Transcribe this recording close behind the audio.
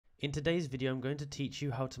In today's video, I'm going to teach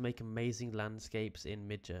you how to make amazing landscapes in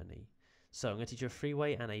Midjourney. So I'm going to teach you a free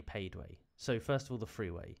way and a paid way. So first of all, the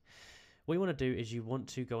free way. What you want to do is you want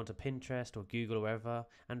to go onto Pinterest or Google or wherever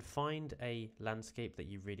and find a landscape that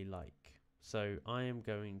you really like. So I am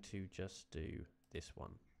going to just do this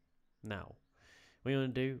one. Now, what you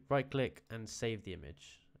want to do, right click and save the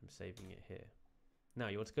image. I'm saving it here. Now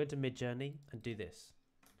you want to go to Midjourney and do this,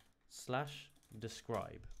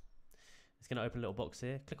 /describe. It's going to open a little box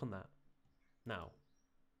here. Click on that. Now,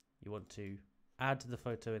 you want to add the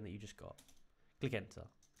photo in that you just got. Click enter.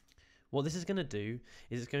 What this is going to do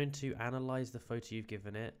is it's going to analyze the photo you've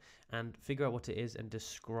given it and figure out what it is and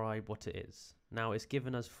describe what it is. Now, it's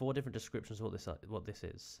given us 4 different descriptions of what this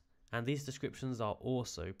is. And these descriptions are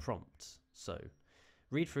also prompts. So,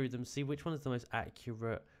 read through them, see which one is the most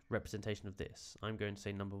accurate representation of this. I'm going to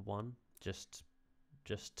say number 1, just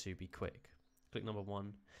to be quick. Click number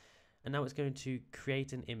 1. And now it's going to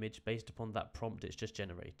create an image based upon that prompt it's just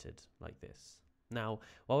generated, like this. Now,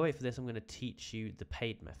 while I wait for this, I'm going to teach you the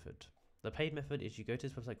paid method. The paid method is you go to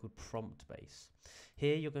this website called PromptBase.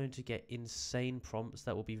 Here you're going to get insane prompts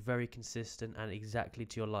that will be very consistent and exactly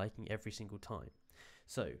to your liking every single time.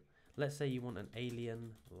 So, let's say you want an alien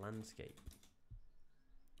landscape.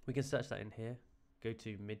 We can search that in here, go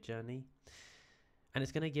to Midjourney. And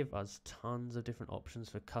it's going to give us tons of different options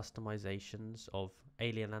for customizations of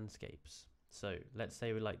alien landscapes. So let's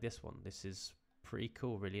say we like this one. This is pretty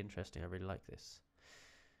cool, really interesting. I really like this.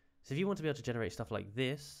 So if you want to be able to generate stuff like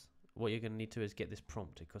this, what you're going to need to do is get this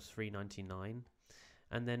prompt. It costs $3.99.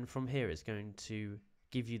 And then from here, it's going to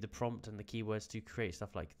give you the prompt and the keywords to create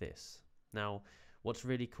stuff like this. Now, what's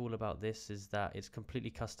really cool about this is that it's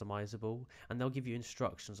completely customizable, and they'll give you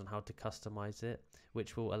instructions on how to customize it,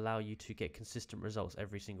 which will allow you to get consistent results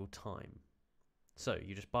every single time. So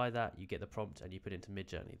you just buy that, you get the prompt, and you put it into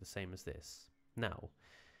Midjourney, the same as this. Now,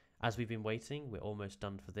 as we've been waiting, we're almost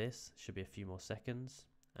done for this. Should be a few more seconds,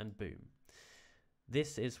 and boom.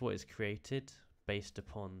 This is what is created based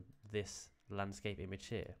upon this landscape image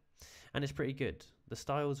here. And it's pretty good. The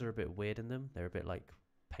styles are a bit weird in them. They're a bit like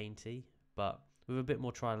painty, but with a bit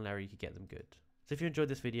more trial and error, you could get them good. So if you enjoyed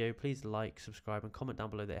this video, please like, subscribe, and comment down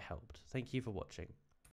below that it helped. Thank you for watching.